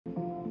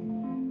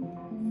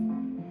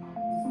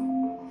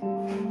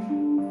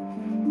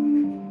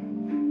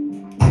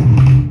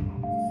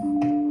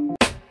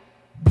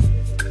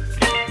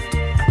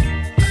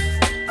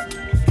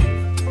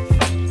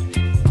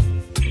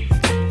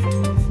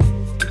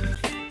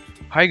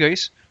Hi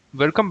guys,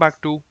 welcome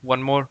back to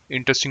one more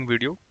interesting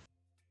video.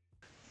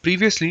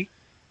 Previously,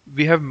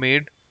 we have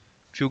made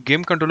few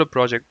game controller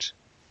projects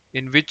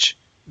in which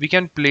we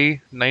can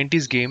play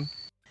 90s game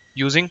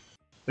using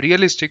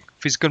realistic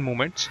physical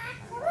movements.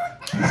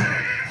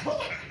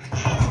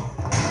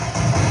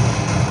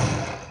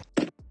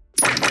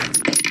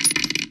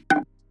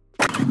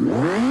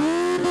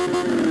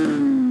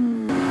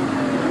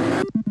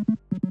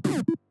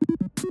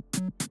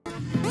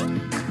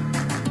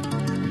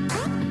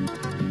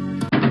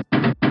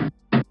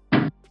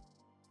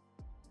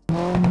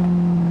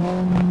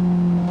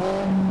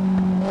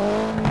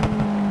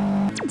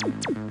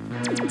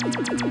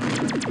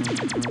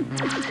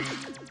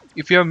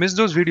 If you have missed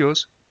those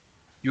videos,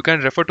 you can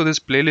refer to this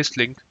playlist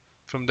link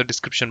from the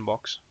description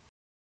box.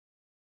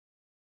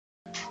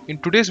 In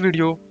today's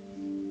video,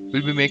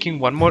 we'll be making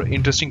one more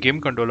interesting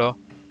game controller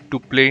to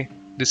play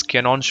this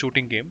Canon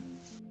shooting game.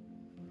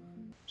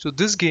 So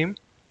this game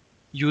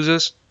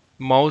uses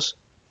mouse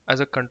as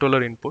a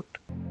controller input.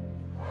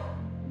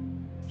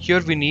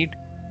 Here we need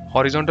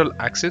horizontal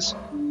axis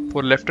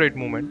for left-right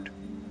movement,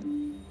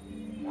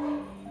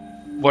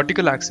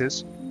 vertical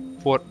axis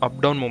for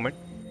up-down movement,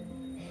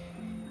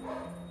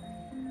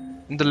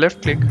 and the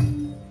left click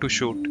to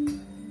shoot.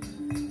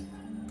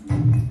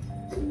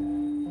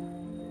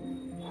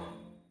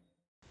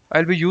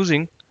 I'll be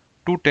using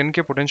two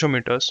 10K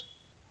potentiometers,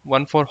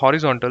 one for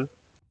horizontal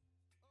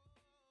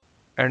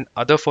and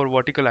other for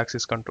vertical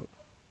axis control,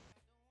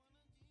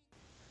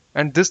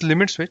 and this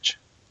limit switch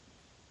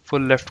for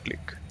left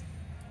click.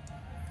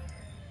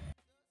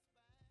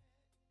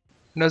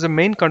 And as a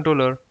main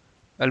controller,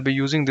 I'll be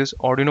using this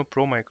Arduino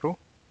Pro Micro.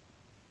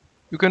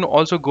 You can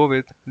also go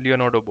with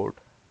Leonardo board.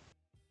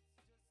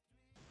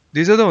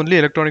 These are the only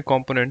electronic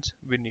components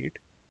we need.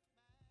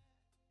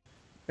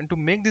 And to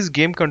make this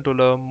game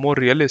controller more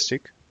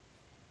realistic,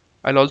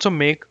 I'll also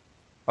make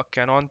a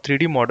Canon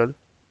 3D model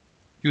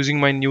using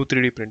my new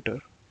 3D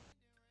printer.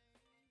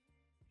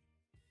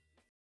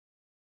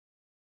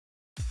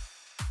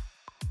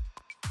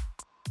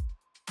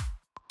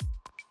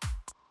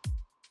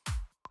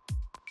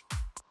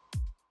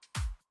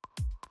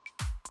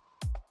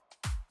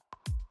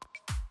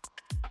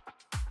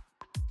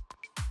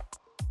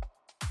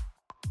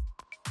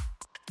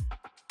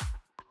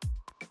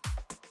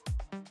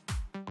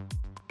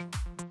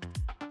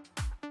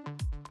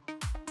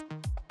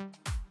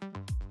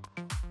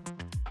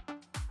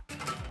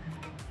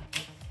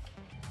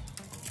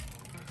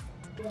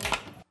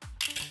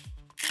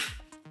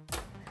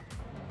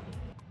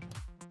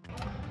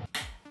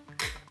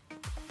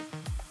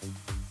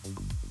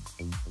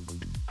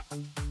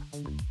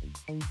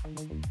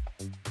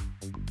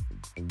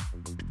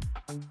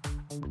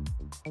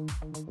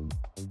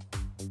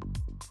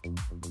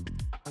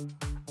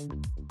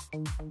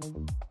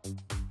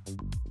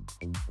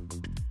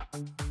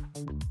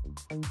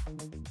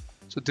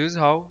 So this is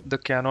how the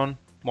Canon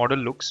model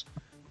looks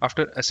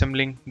after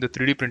assembling the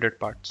 3D printed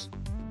parts.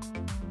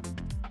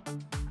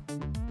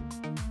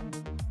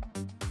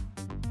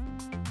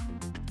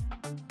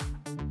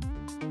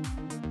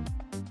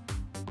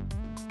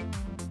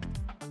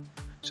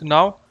 So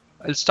now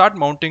I'll start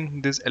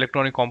mounting these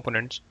electronic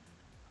components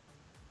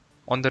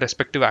on the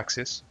respective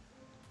axis.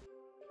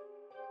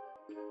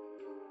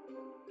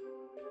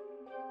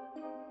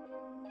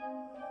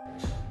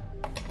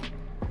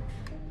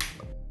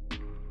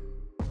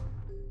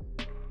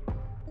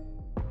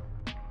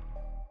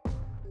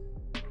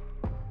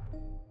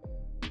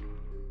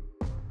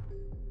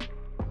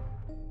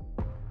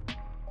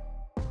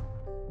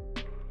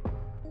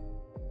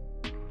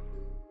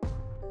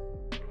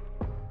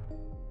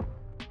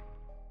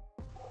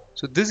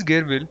 So this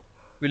gear wheel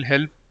will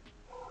help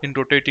in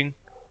rotating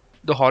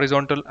the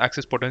horizontal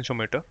axis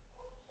potentiometer.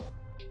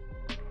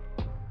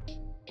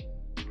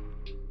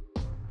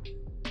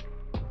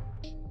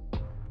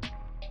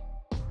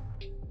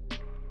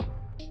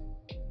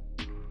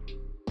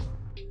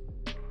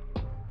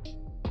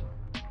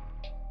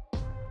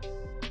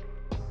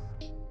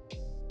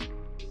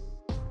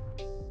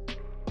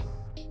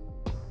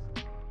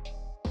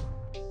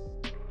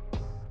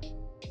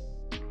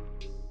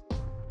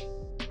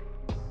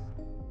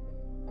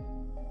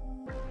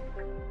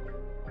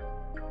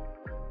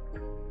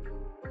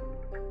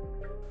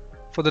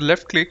 For the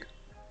left click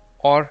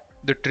or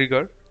the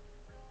trigger,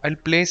 I'll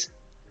place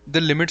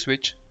the limit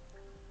switch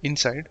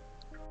inside.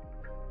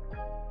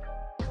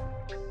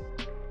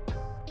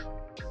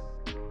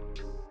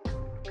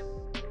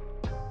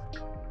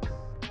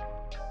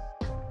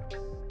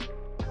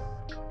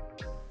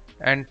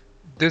 And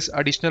this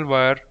additional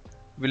wire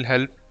will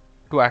help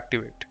to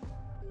activate.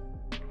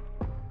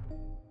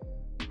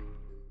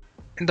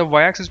 And the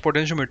y-axis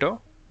potentiometer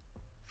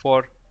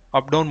for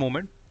up-down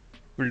movement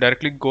will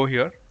directly go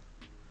here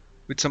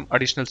with some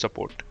additional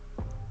support.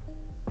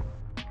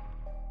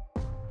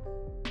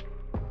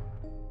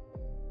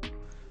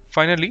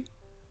 Finally,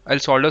 I'll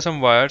solder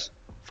some wires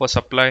for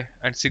supply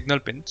and signal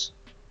pins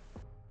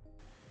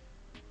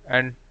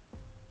and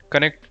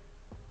connect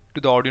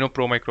to the Arduino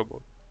Pro Micro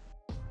board.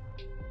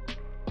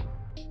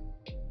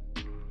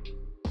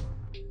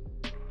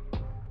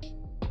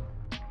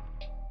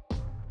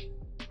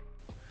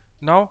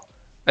 Now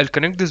I'll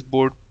connect this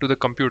board to the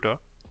computer.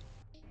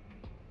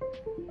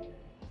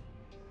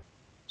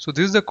 So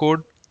this is the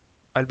code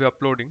I'll be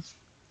uploading.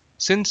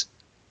 Since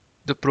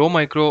the Pro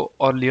Micro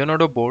or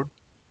Leonardo board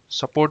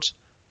supports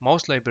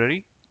mouse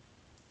library,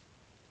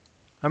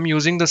 I'm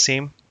using the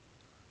same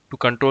to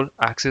control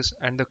axis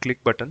and the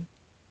click button.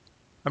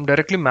 I'm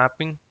directly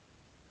mapping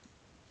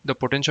the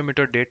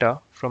potentiometer data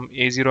from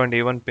A0 and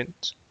A1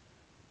 pins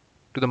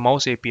to the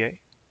mouse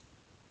API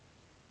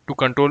to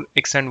control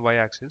X and Y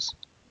axis.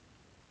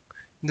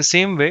 In the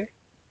same way,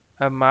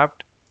 I've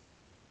mapped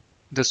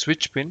the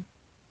switch pin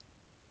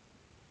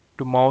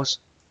to mouse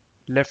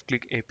left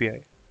click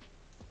API.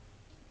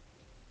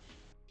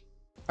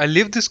 I'll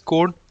leave this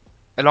code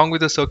along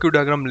with the circuit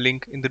diagram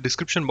link in the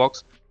description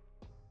box.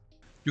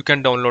 You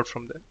can download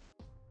from there.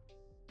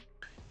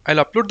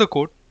 I'll upload the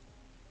code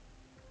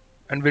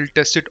and we'll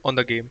test it on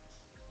the game.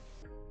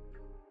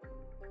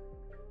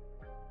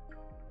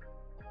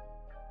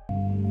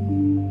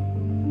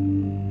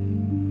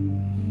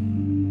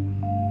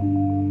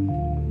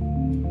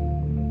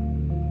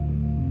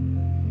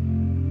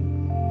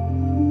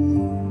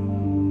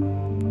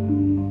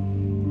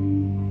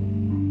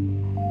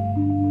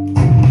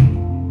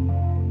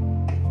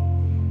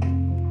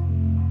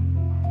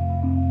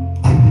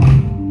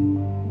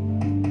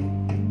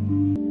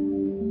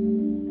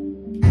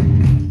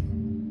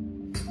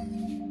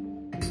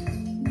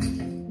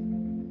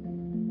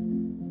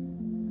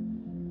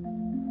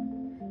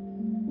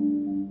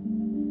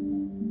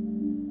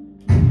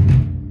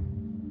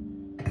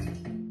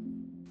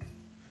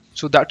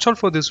 So that's all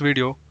for this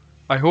video.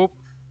 I hope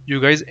you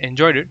guys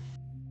enjoyed it.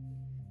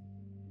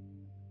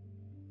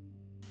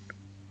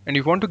 And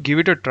if you want to give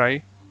it a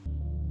try,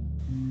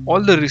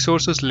 all the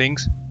resources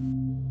links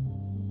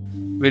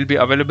will be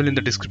available in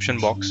the description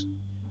box.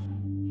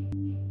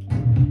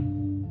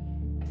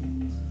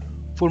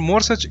 For more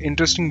such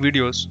interesting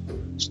videos,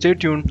 stay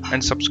tuned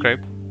and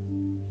subscribe.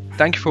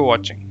 Thank you for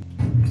watching.